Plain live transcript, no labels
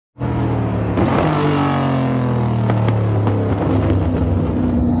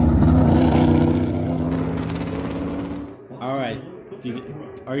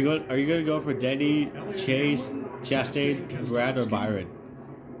Are you going to go for Denny, Chase, Chastain, Brad, or Byron?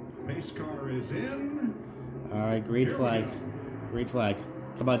 Pace car is in. All right, green flag. Green flag.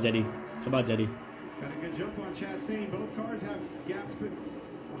 Come on, Denny. Come on, Denny. Got a good jump on Chastain. Both cars have gaps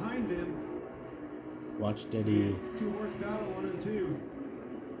behind them. Watch Denny. 2-horse battle, 1 and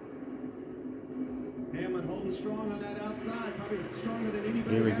 2. Hamlin holding strong on that outside, probably stronger than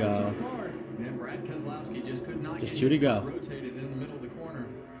anybody. Here we go. So far. Yeah, Brad Keselowski just could not Just get 2 to go. rotated in the middle of the corner.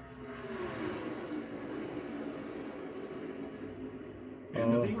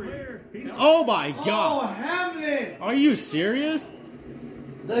 Oh my God! Oh, Hamlin! Are you serious?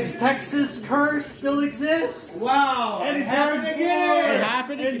 The Texas curse still exists. Wow! And it happened again. It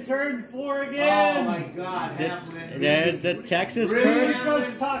happened in turn 4 again. Oh my God, Hamlin! The Texas Really? curse.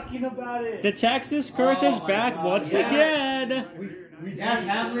 Just talking about it. The Texas curse is my back God, once yeah. again. That's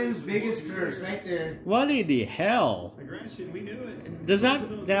Hamlin's biggest curse right there. What in the hell? Aggression, we knew it. Does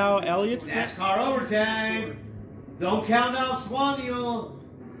that now, Elliot? NASCAR overtime. Don't count out Swanio.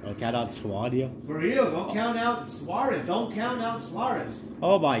 Oh, count out Swadia. For real, don't count out Suarez. Don't count out Suarez.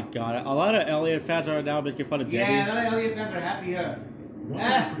 Oh my God! A lot of Elliot fans are now making fun of Denny. Yeah, none of Elliott fans are happy here.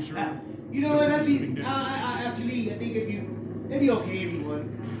 For sure. You know what? I think it'd be okay if you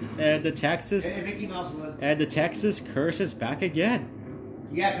won. And the Texas And Mickey Mouse won. and the Texas curse is back again.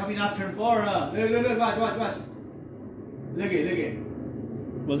 Yeah, coming off turn 4. Look, watch. Look it.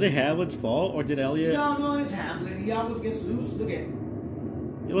 Was it Hamlin's fault or did Elliot? No, it's Hamlin. He always gets loose. Look at.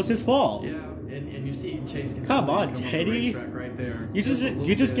 It was his fault. Yeah, and you see Chase. Come on, off the Teddy. racetrack right there. You just a little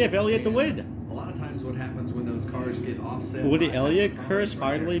bit, gave Elliot the and win. A lot of times, what happens when those cars get offset? Would the by Elliott that curse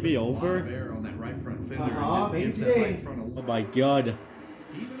car right finally there, be there's a lot over? of air on that right front fender. Maybe It just gives that today. right front a Oh my God!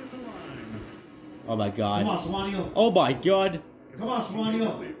 Even at the line. Oh my Come on, God! Swanio. Oh my God! Come on,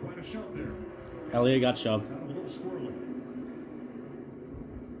 Swanio. Quite a shove there. Elliot got shoved. Got a little squirrely.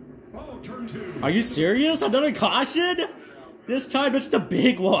 Oh, turn 2. Are you serious? Another caution? This time it's the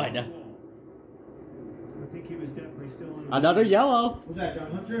big one. I think he was definitely still on. Another yellow. Who's that,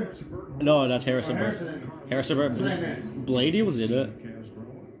 John Hunter? No, that's Harrison Oh, Burton. Harrison. Harrison What's that Burton. man? Blaney was in it.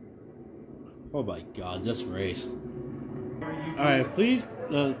 Oh my God! This race. All right, please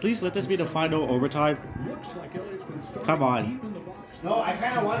let this be the final overtime. Looks like Elliott's been starting Come on. deep in the box. No, I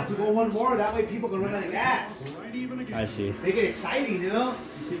kind of wanted to go one more. That way people can run out of gas. Right even again. I see. Make it exciting, you know?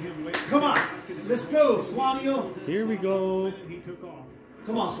 You see him wait. Come on. Let's go, Swanio. Here we go. He took off.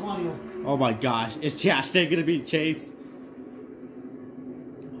 Come on, Swanio. Oh my gosh! Is Chastain gonna be chased? Ross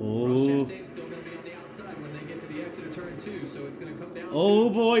Oh. Chastain's still going to be on the outside when they get to the exit of turn 2, so it's going to come down. Oh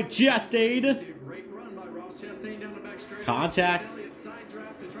to boy, Chastain! See a great run by Ross Chastain down the back straight. Contact. Chase Elliott's side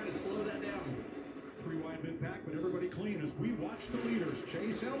draft to try to slow that down. 3-wide mid pack, but everybody clean as we watch the leaders.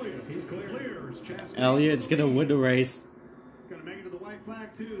 Chase Elliott. He's clear. Clears. Chastain. Elliot's gonna win the race. Going to make it to the white flag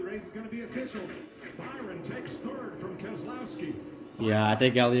too. The race is going to be official. Byron takes 3rd from Keselowski. Yeah, I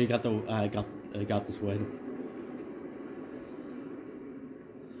think Elliot got got this win.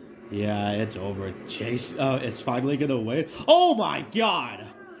 Yeah, it's over. Chase is finally gonna win. Oh my God!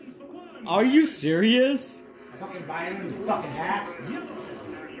 Are you serious? Fucking Byron, you fucking hack.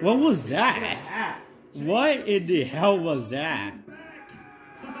 What was that? Hack. What in the hell was that?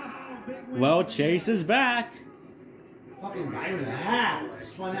 Well, Chase is back. Fucking Byron's a hack.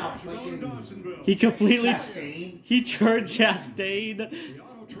 Spun out fucking He completely Chastain. he turned Chastain. The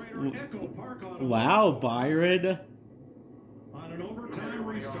Autotrader EchoPark Automotive. Wow, Byron. On an overtime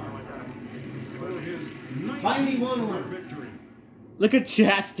restart. For his Finally won 19th one. victory. Look at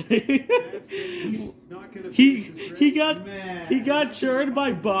Chastain. He's not gonna he finish his he race. got Man. he got churned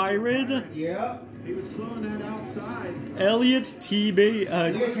by Byron. Yeah. He was slowing that outside. Elliot's teammate.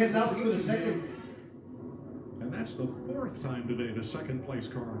 Look at Keselowski with a second. And that's the 4th time today the second place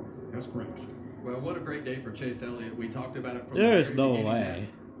car has crashed. Well, what a great day for Chase Elliott. We talked about it from There's the no very beginning. way.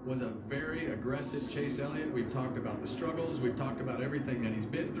 That was a very aggressive Chase Elliott. We've talked about the struggles. We've talked about everything that he's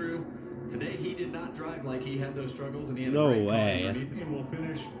been through. Today, he did not drive like he had those struggles, and he had No a great car way. underneath him. He will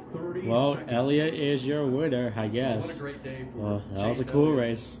finish 30 Well, seconds. Elliot is your winner, I guess. What a great day for Well, that was Chase a cool Elliott.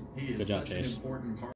 race. He is Good job, such an Chase. important part.